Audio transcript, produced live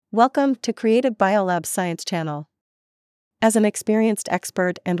Welcome to Creative Biolabs Science Channel. As an experienced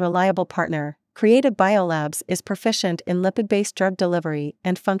expert and reliable partner, Creative Biolabs is proficient in lipid-based drug delivery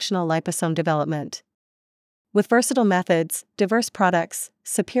and functional liposome development. With versatile methods, diverse products,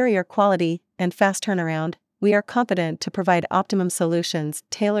 superior quality, and fast turnaround, we are confident to provide optimum solutions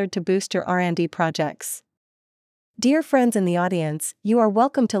tailored to boost your R&D projects. Dear friends in the audience, you are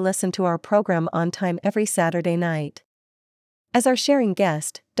welcome to listen to our program on time every Saturday night. As our sharing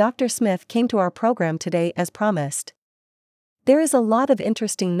guest, Dr. Smith came to our program today as promised. There is a lot of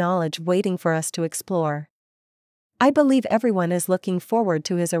interesting knowledge waiting for us to explore. I believe everyone is looking forward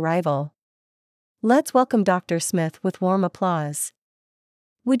to his arrival. Let's welcome Dr. Smith with warm applause.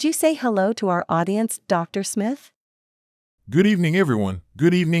 Would you say hello to our audience, Dr. Smith? Good evening, everyone.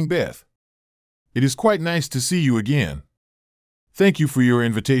 Good evening, Beth. It is quite nice to see you again. Thank you for your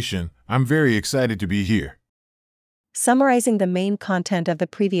invitation. I'm very excited to be here. Summarizing the main content of the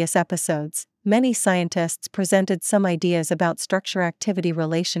previous episodes, many scientists presented some ideas about structure-activity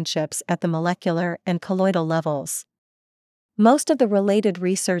relationships at the molecular and colloidal levels. Most of the related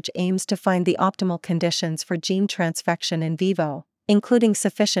research aims to find the optimal conditions for gene transfection in vivo, including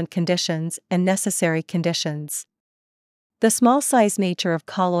sufficient conditions and necessary conditions. The small-size nature of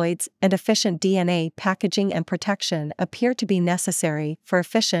colloids and efficient DNA packaging and protection appear to be necessary for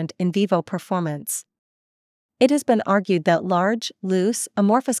efficient in vivo performance. It has been argued that large, loose,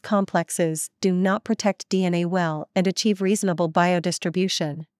 amorphous complexes do not protect DNA well and achieve reasonable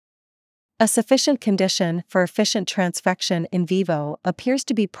biodistribution. A sufficient condition for efficient transfection in vivo appears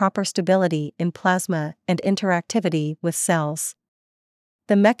to be proper stability in plasma and interactivity with cells.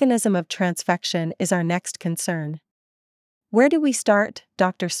 The mechanism of transfection is our next concern. Where do we start,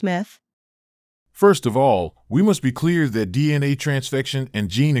 Dr. Smith? First of all, we must be clear that DNA transfection and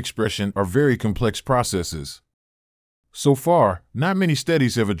gene expression are very complex processes. So far, not many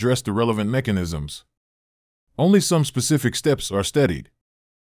studies have addressed the relevant mechanisms. Only some specific steps are studied.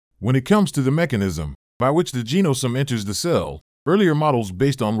 When it comes to the mechanism by which the genome enters the cell, earlier models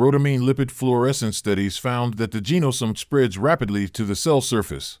based on rhodamine lipid fluorescence studies found that the genome spreads rapidly to the cell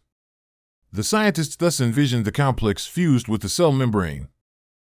surface. The scientists thus envisioned the complex fused with the cell membrane.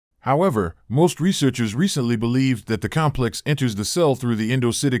 However, most researchers recently believed that the complex enters the cell through the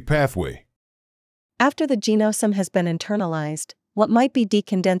endocytic pathway. After the genome has been internalized, what might be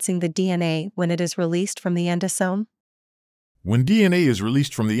decondensing the DNA when it is released from the endosome? When DNA is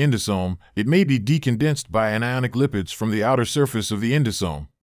released from the endosome, it may be decondensed by anionic lipids from the outer surface of the endosome.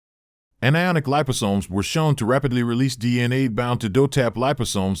 Anionic liposomes were shown to rapidly release DNA bound to DOTAP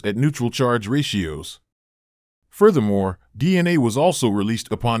liposomes at neutral charge ratios. Furthermore, DNA was also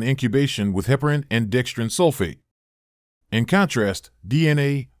released upon incubation with heparin and dextrin sulfate. In contrast,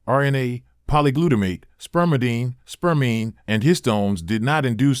 DNA, RNA, polyglutamate, spermidine, spermine, and histones did not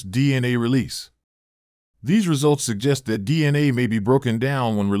induce DNA release. These results suggest that DNA may be broken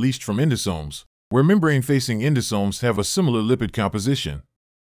down when released from endosomes, where membrane-facing endosomes have a similar lipid composition.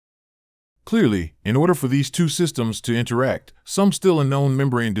 Clearly, in order for these two systems to interact, some still unknown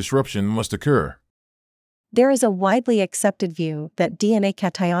membrane disruption must occur. There is a widely accepted view that DNA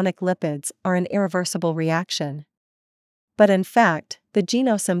cationic lipids are an irreversible reaction. But in fact, the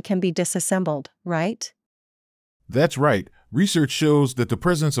genome can be disassembled, right? That's right. Research shows that the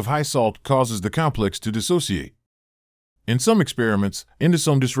presence of high salt causes the complex to dissociate. In some experiments,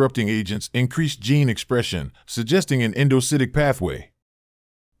 endosome-disrupting agents increase gene expression, suggesting an endocytic pathway.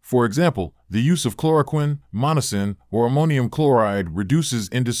 For example, the use of chloroquine, monosin, or ammonium chloride reduces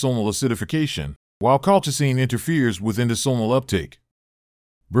endosomal acidification, while colchicine interferes with endosomal uptake.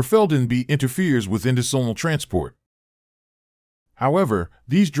 Burfeldin B interferes with endosomal transport. However,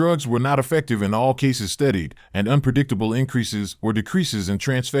 these drugs were not effective in all cases studied, and unpredictable increases or decreases in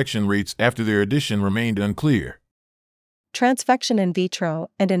transfection rates after their addition remained unclear. Transfection in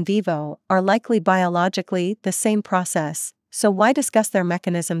vitro and in vivo are likely biologically the same process, so why discuss their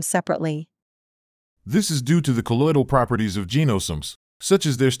mechanisms separately? This is due to the colloidal properties of genomes, such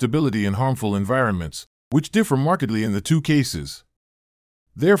as their stability in harmful environments, which differ markedly in the two cases.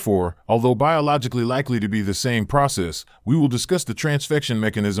 Therefore, although biologically likely to be the same process, we will discuss the transfection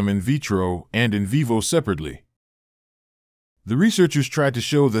mechanism in vitro and in vivo separately. The researchers tried to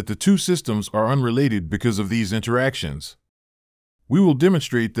show that the two systems are unrelated because of these interactions. We will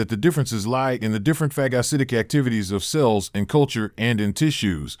demonstrate that the differences lie in the different phagocytic activities of cells in culture and in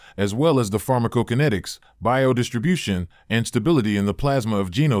tissues, as well as the pharmacokinetics, biodistribution, and stability in the plasma of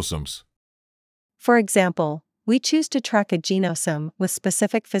genomes. For example, we choose to track a genome with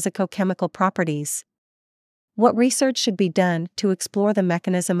specific physicochemical properties. What research should be done to explore the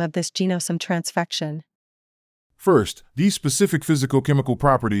mechanism of this genome transfection? First, these specific physicochemical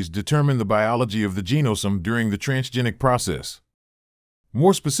properties determine the biology of the genome during the transgenic process.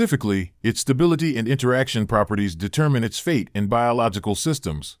 More specifically, its stability and interaction properties determine its fate in biological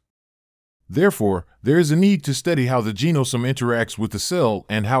systems. Therefore, there is a need to study how the genome interacts with the cell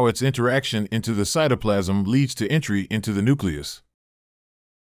and how its interaction into the cytoplasm leads to entry into the nucleus.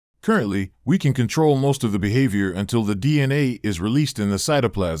 Currently, we can control most of the behavior until the DNA is released in the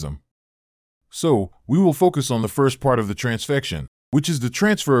cytoplasm. So, we will focus on the first part of the transfection, which is the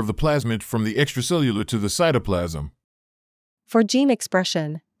transfer of the plasmid from the extracellular to the cytoplasm. For gene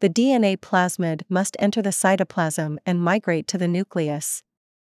expression, the DNA plasmid must enter the cytoplasm and migrate to the nucleus.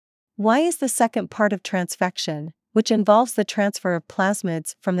 Why is the second part of transfection, which involves the transfer of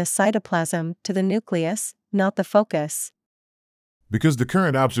plasmids from the cytoplasm to the nucleus, not the focus? Because the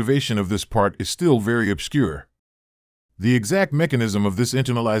current observation of this part is still very obscure. The exact mechanism of this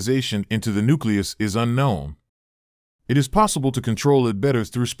internalization into the nucleus is unknown. It is possible to control it better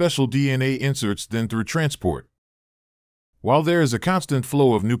through special DNA inserts than through transport. While there is a constant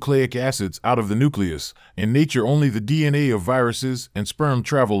flow of nucleic acids out of the nucleus, in nature only the DNA of viruses and sperm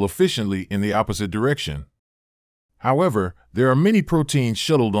travel efficiently in the opposite direction. However, there are many proteins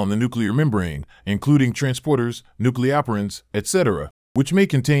shuttled on the nuclear membrane, including transporters, nucleoperins, etc., which may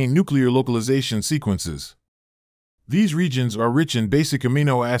contain nuclear localization sequences. These regions are rich in basic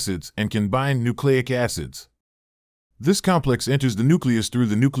amino acids and can bind nucleic acids. This complex enters the nucleus through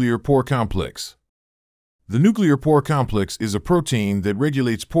the nuclear pore complex. The nuclear pore complex is a protein that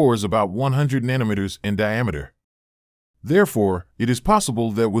regulates pores about 100 nanometers in diameter. Therefore, it is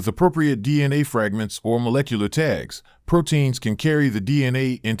possible that with appropriate DNA fragments or molecular tags, proteins can carry the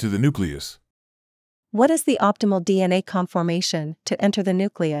DNA into the nucleus. What is the optimal DNA conformation to enter the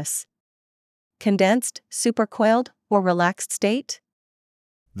nucleus? Condensed, supercoiled, or relaxed state?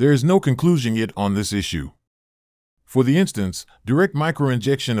 There is no conclusion yet on this issue. For the instance, direct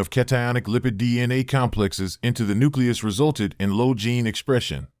microinjection of cationic lipid DNA complexes into the nucleus resulted in low gene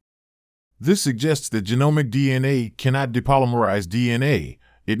expression. This suggests that genomic DNA cannot depolymerize DNA,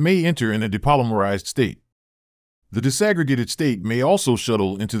 it may enter in a depolymerized state. The disaggregated state may also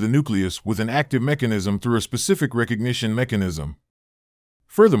shuttle into the nucleus with an active mechanism through a specific recognition mechanism.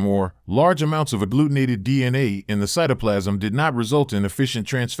 Furthermore, large amounts of agglutinated DNA in the cytoplasm did not result in efficient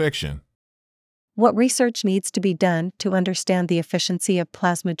transfection. What research needs to be done to understand the efficiency of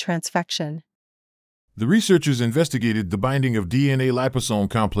plasmid transfection? The researchers investigated the binding of DNA liposome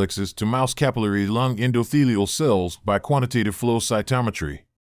complexes to mouse capillary lung endothelial cells by quantitative flow cytometry.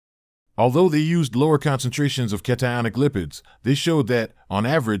 Although they used lower concentrations of cationic lipids, they showed that, on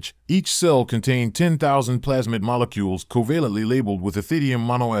average, each cell contained 10,000 plasmid molecules covalently labeled with ethidium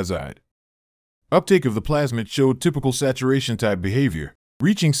monoazide. Uptake of the plasmid showed typical saturation-type behavior,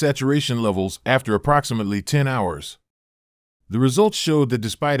 reaching saturation levels after approximately 10 hours. The results showed that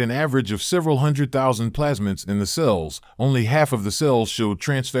despite an average of several 100,000 plasmids in the cells, only half of the cells showed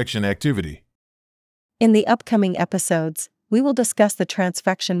transfection activity. In the upcoming episodes, we will discuss the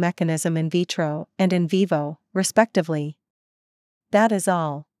transfection mechanism in vitro and in vivo, respectively. That is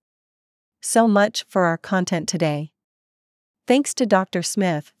all. So much for our content today. Thanks to Dr.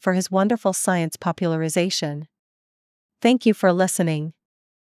 Smith for his wonderful science popularization. Thank you for listening.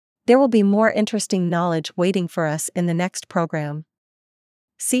 There will be more interesting knowledge waiting for us in the next program.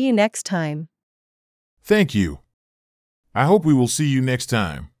 See you next time. Thank you. I hope we will see you next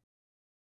time.